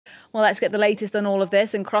Well, let's get the latest on all of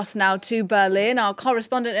this and cross now to Berlin. Our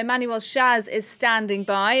correspondent Emmanuelle Chaze is standing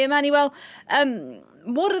by. Emmanuelle,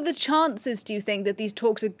 what are the chances, do you think, that these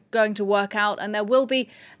talks are going to work out and there will be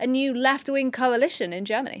a new left-wing coalition in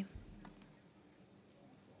Germany?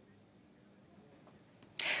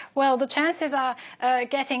 Well, the chances are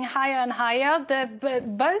getting higher and higher.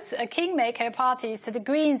 Both kingmaker parties, the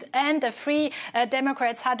Greens and the Free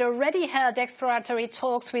Democrats, had already held exploratory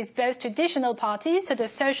talks with both traditional parties, so the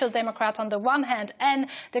Social Democrat on the one hand and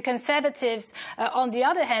the Conservatives on the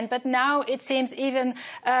other hand. But now it seems even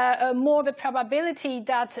more of a probability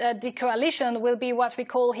that the coalition will be what we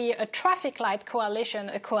call here a traffic light coalition,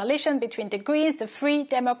 a coalition between the Greens, the Free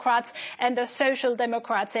Democrats and the Social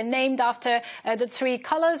Democrats, and named after the three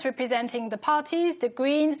colours representing the parties. The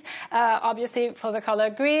Greens, obviously for the color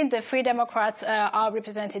green, the Free Democrats are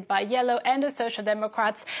represented by yellow, and the Social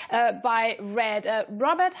Democrats by red.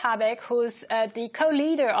 Robert Habeck, who's the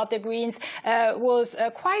co-leader of the Greens, was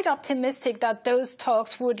quite optimistic that those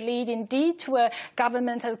talks would lead indeed to a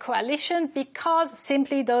governmental coalition, because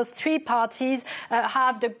simply those three parties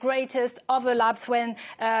have the greatest overlaps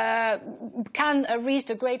can reach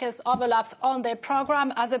the greatest overlaps on their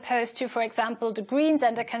program, as opposed to, for example, the Greens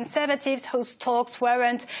and the Conservatives, whose talks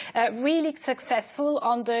weren't really successful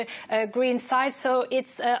on the Green side. So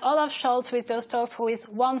it's Olaf Scholz with those talks who is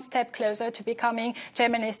one step closer to becoming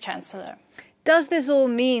Germany's chancellor. Does this all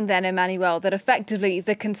mean then, Emmanuelle, that effectively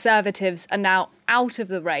the Conservatives are now out of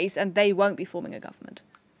the race and they won't be forming a government?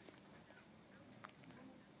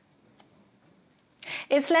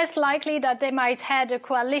 It's less likely that they might head a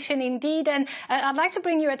coalition indeed. And I'd like to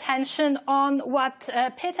bring your attention on what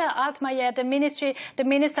Peter Altmaier, the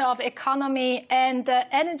Minister of Economy and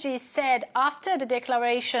Energy, said after the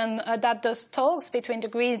declaration that those talks between the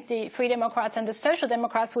Greens, the Free Democrats and the Social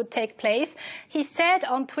Democrats would take place. He said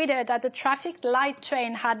on Twitter that the traffic light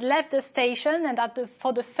train had left the station, and that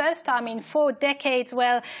for the first time in 4 decades,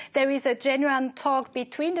 well, there is a genuine talk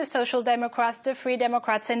between the Social Democrats, the Free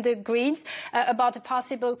Democrats and the Greens about a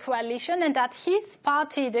possible coalition, and that his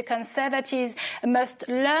party, the Conservatives, must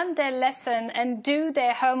learn their lesson and do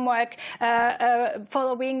their homework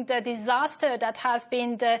following the disaster that has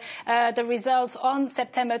been the results on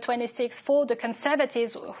September 26 for the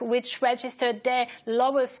Conservatives, which registered their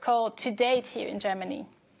lowest score to date here in Germany.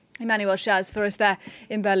 Emmanuelle Chaze for us there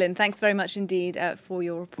in Berlin. Thanks very much indeed for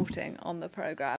your reporting on the programme.